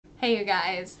Hey you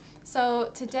guys.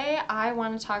 So today I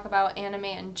want to talk about anime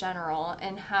in general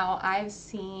and how I've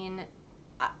seen,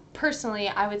 personally,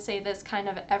 I would say this kind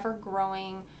of ever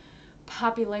growing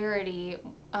popularity,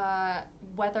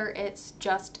 whether it's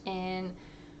just in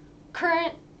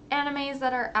current animes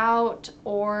that are out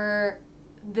or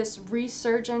this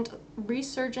resurgence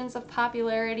of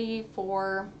popularity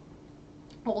for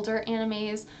older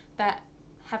animes that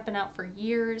have been out for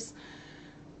years.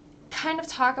 Kind of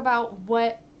talk about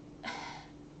what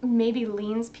maybe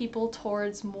leans people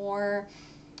towards more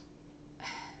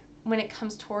when it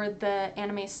comes toward the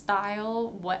anime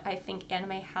style, what I think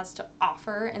anime has to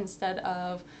offer instead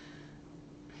of,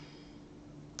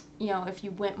 if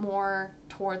you went more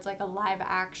towards like a live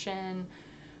action,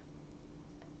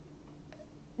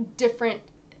 different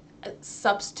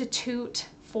substitute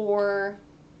for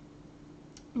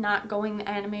not going the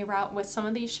anime route with some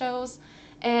of these shows.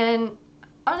 And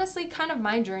honestly, kind of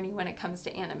my journey when it comes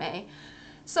to anime.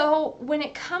 So when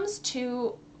it comes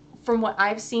to, from what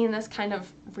I've seen, this kind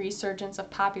of resurgence of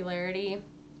popularity,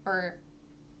 or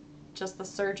just the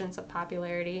surgence of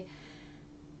popularity,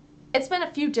 it's been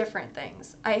a few different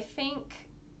things. I think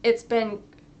it's been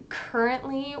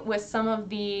currently, with some of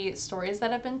the stories that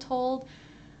have been told,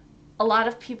 a lot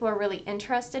of people are really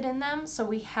interested in them. So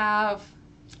we have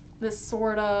this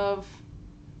sort of,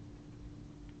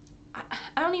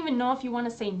 I don't even know if you want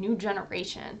to say new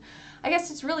generation. I guess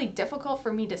it's really difficult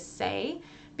for me to say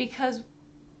because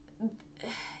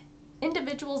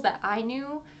individuals that I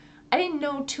knew, I didn't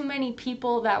know too many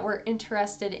people that were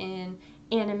interested in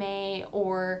anime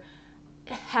or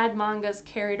had mangas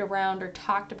carried around or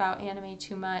talked about anime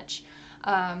too much.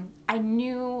 I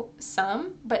knew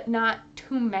some, but not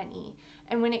too many.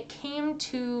 And when it came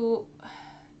to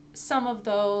some of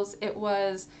those, it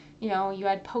was, you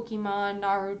had Pokemon,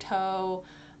 Naruto,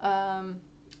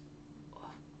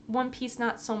 One Piece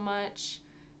not so much,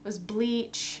 it was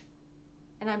Bleach,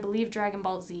 and I believe Dragon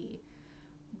Ball Z.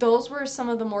 Those were some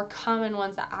of the more common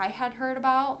ones that I had heard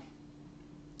about.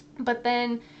 But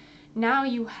then now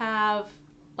you have,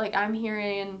 like I'm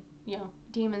hearing,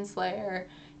 Demon Slayer,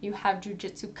 you have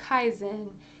Jujutsu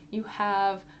Kaisen, you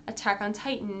have Attack on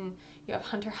Titan, you have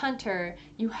Hunter x Hunter,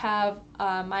 you have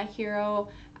My Hero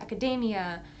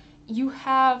Academia. You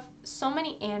have so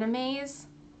many animes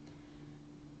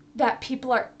that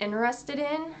people are interested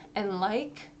in and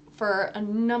like for a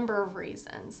number of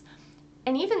reasons.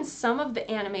 And even some of the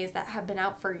animes that have been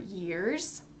out for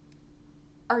years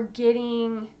are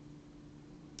getting,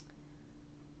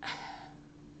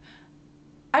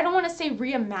 I don't want to say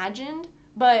reimagined,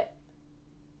 but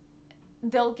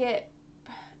they'll get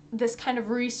this kind of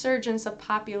resurgence of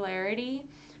popularity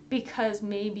because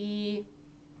maybe,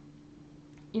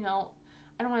 I don't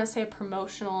want to say a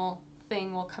promotional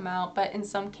thing will come out, but in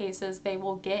some cases they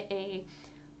will get a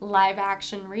live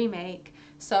action remake.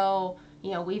 So,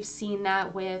 we've seen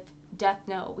that with Death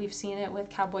Note, we've seen it with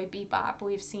Cowboy Bebop,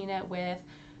 we've seen it with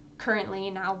currently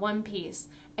now One Piece.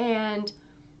 And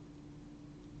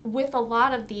with a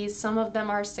lot of these, some of them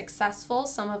are successful,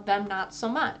 some of them not so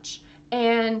much.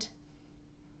 And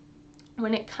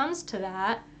when it comes to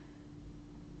that,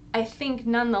 I think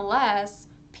nonetheless,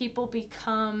 people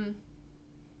become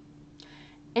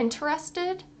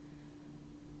interested.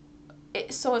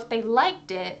 So if they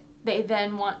liked it, they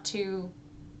then want to,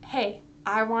 hey,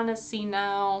 I want to see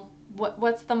now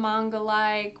what's the manga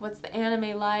like, what's the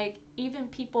anime like. Even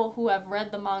people who have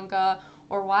read the manga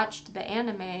or watched the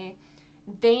anime,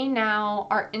 they now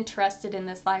are interested in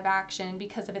this live action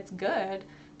because if it's good,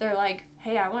 they're like,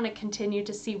 hey, I want to continue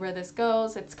to see where this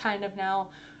goes. It's kind of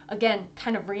now, again,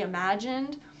 kind of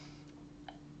reimagined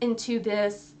into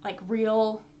this like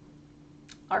real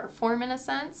art form in a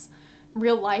sense,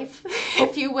 real life,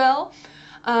 if you will.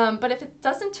 But if it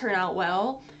doesn't turn out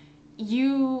well,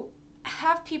 you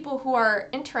have people who are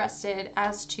interested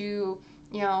as to,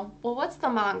 well, what's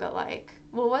the manga like?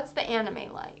 Well, what's the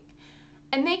anime like?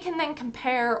 And they can then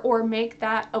compare or make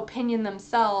that opinion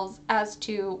themselves as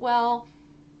to, well,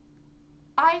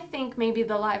 I think maybe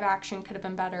the live action could have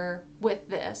been better with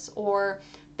this, or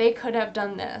they could have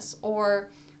done this,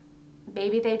 or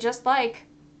maybe they just like,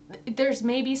 there's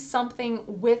maybe something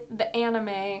with the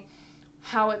anime,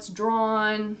 how it's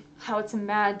drawn, how it's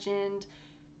imagined,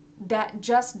 that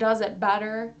just does it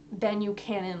better than you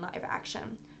can in live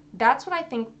action. That's what I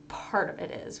think part of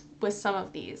it is with some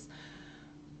of these.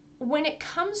 When it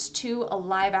comes to a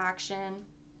live action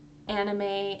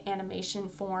animation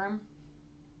form,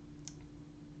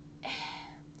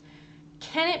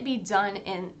 can it be done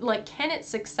in, like, can it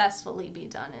successfully be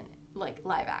done in like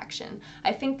live action?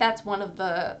 I think that's one of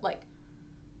the like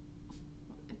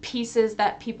pieces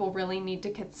that people really need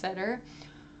to consider.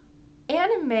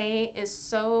 Anime is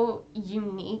so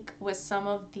unique with some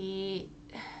of the,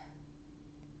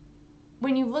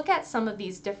 when you look at some of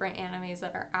these different animes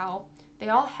that are out, they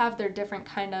all have their different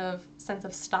kind of sense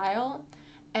of style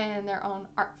and their own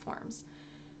art forms.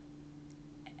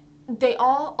 They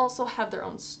all also have their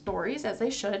own stories, as they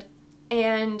should,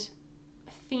 and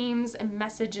themes and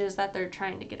messages that they're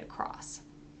trying to get across.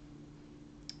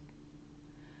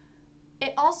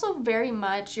 It also very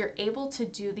much, you're able to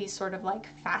do these sort of like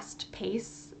fast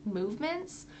paced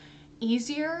movements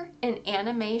easier in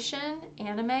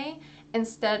anime,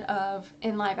 instead of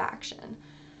in live action.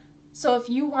 So if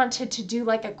you wanted to do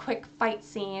like a quick fight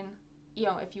scene, you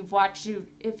know, if you've watched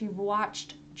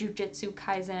Jujutsu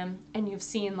Kaisen and you've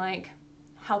seen like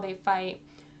how they fight,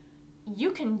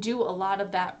 you can do a lot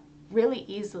of that really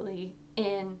easily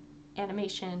in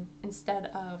animation instead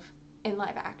of in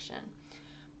live action.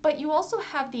 But you also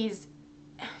have these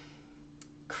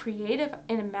creative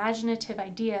and imaginative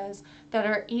ideas that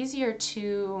are easier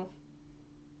to,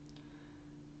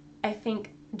 I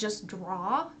think, just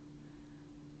draw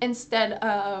instead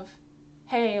of,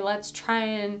 hey, let's try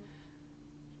and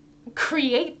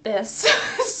create this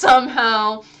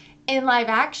somehow in live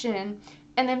action.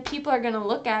 And then people are going to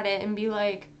look at it and be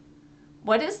like,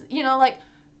 what is, you know, like,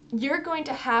 you're going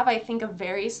to have, I think, a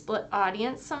very split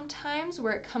audience sometimes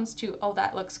where it comes to, oh,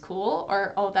 that looks cool,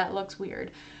 or oh, that looks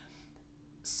weird.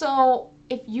 So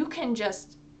if you can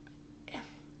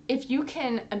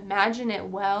imagine it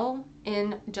well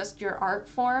in just your art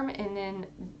form and in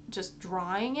just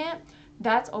drawing it,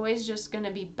 that's always just going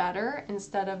to be better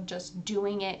instead of just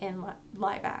doing it in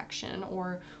live action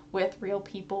or with real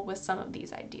people with some of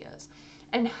these ideas.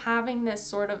 And having this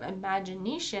sort of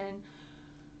imagination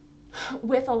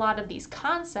with a lot of these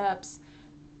concepts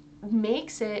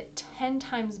makes it 10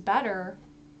 times better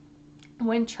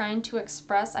when trying to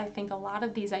express, I think, a lot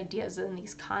of these ideas and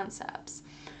these concepts.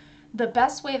 The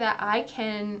best way that I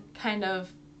can kind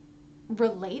of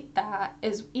relate that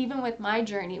is even with my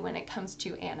journey when it comes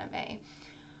to anime.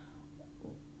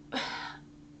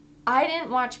 I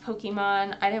didn't watch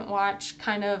Pokemon. I didn't watch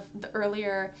kind of the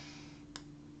earlier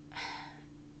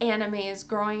animes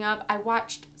growing up. I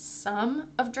watched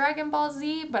some of Dragon Ball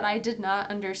Z, but I did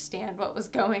not understand what was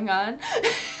going on.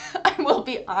 I will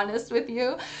be honest with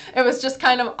you. It was just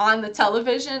kind of on the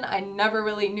television. I never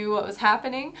really knew what was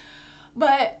happening.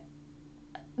 But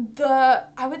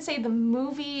I would say the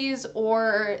movies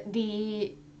or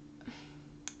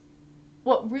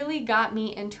what really got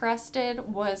me interested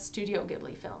was Studio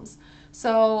Ghibli films.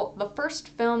 So the first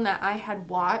film that I had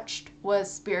watched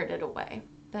was Spirited Away.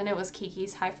 Then it was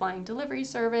Kiki's High Flying Delivery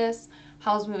Service,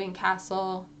 Howl's Moving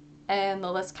Castle, and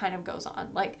the list kind of goes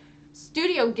on. Like,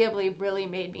 Studio Ghibli really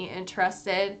made me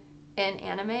interested in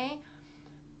anime.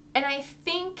 And I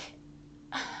think,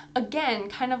 again,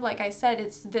 kind of like I said,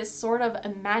 it's this sort of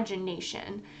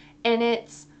imagination. And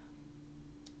it's,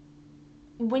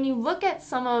 when you look at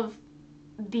some of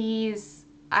these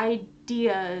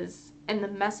ideas and the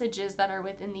messages that are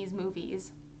within these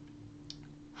movies,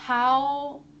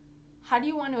 how do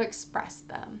you want to express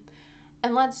them?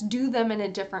 And let's do them in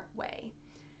a different way.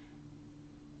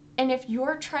 And if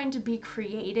you're trying to be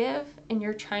creative and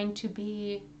you're trying to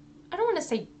be, I don't want to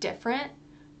say different,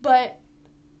 but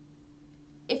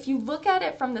if you look at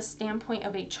it from the standpoint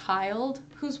of a child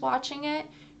who's watching it,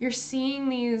 you're seeing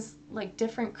these like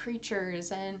different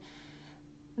creatures and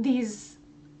these,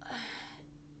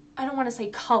 I don't want to say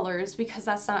colors because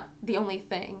that's not the only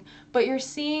thing, but you're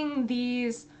seeing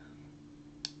these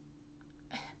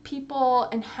people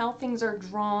and how things are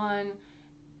drawn,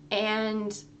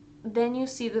 and then you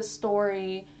see the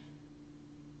story.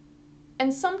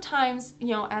 And sometimes, you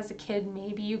know, as a kid,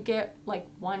 maybe you get like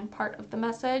one part of the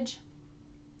message,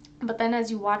 but then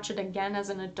as you watch it again as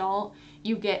an adult,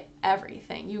 you get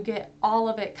everything. You get all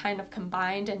of it kind of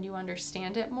combined and you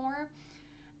understand it more.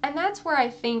 And that's where I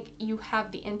think you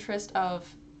have the interest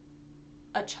of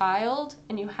a child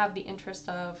and you have the interest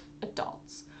of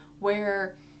adults,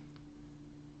 where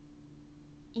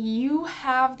you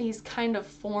have these kind of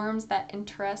forms that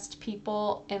interest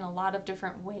people in a lot of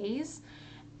different ways.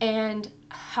 And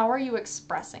how are you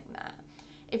expressing that?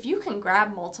 If you can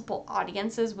grab multiple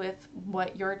audiences with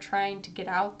what you're trying to get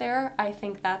out there, I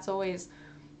think that's always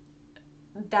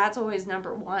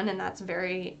number one, and that's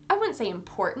very, I wouldn't say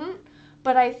important,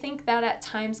 but I think that at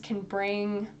times can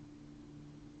bring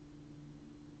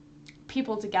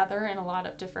people together in a lot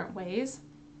of different ways.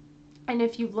 And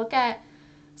if you look at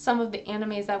some of the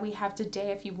animes that we have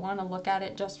today, if you want to look at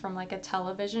it just from like a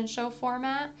television show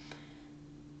format,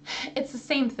 it's the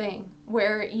same thing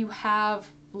where you have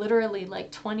literally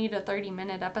like 20 to 30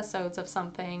 minute episodes of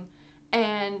something,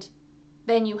 and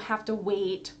then you have to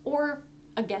wait, or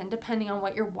again, depending on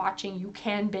what you're watching, you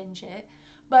can binge it.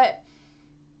 But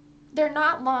they're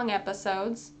not long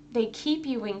episodes. They keep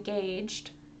you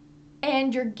engaged,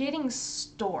 and you're getting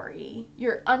story.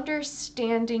 You're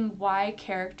understanding why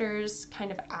characters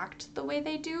kind of act the way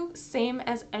they do, same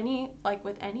as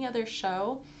with any other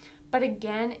show. But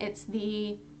again, it's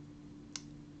the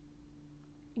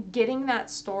getting that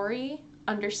story,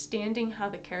 understanding how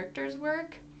the characters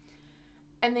work,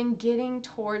 and then getting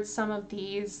towards some of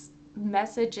these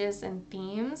messages and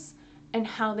themes and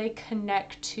how they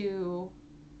connect to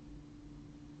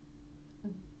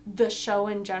the show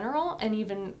in general, and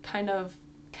even kind of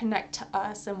connect to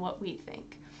us and what we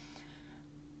think.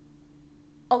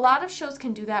 A lot of shows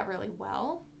can do that really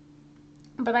well,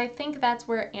 but I think that's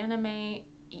where anime,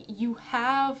 you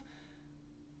have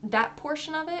that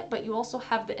portion of it, but you also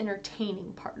have the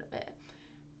entertaining part of it.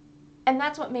 And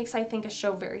that's what makes, I think, a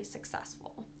show very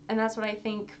successful. And that's what I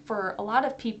think for a lot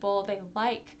of people, they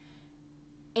like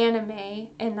anime,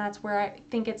 and that's where I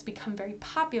think it's become very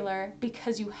popular,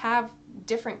 because you have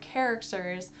different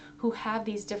characters who have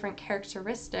these different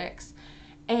characteristics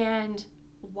and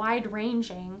wide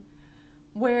ranging,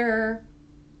 where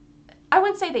I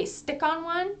wouldn't say they stick on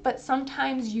one, but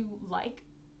sometimes you like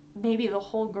maybe the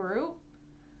whole group,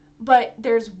 but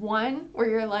there's one where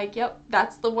you're like, yep,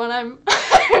 that's the one I'm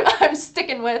I'm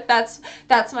sticking with. That's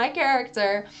my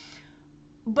character.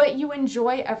 But you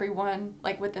enjoy everyone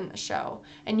like within the show,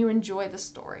 and you enjoy the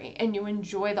story, and you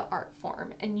enjoy the art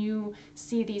form, and you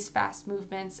see these fast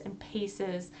movements and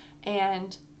paces,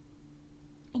 and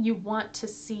you want to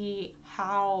see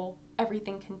how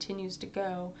everything continues to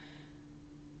go.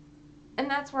 And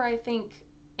that's where I think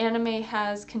anime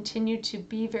has continued to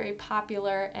be very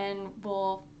popular, and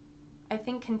will, I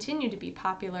think, continue to be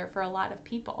popular for a lot of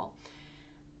people.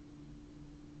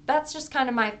 That's just kind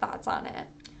of my thoughts on it.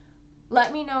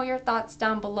 Let me know your thoughts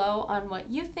down below on what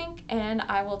you think, and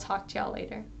I will talk to y'all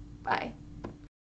later. Bye.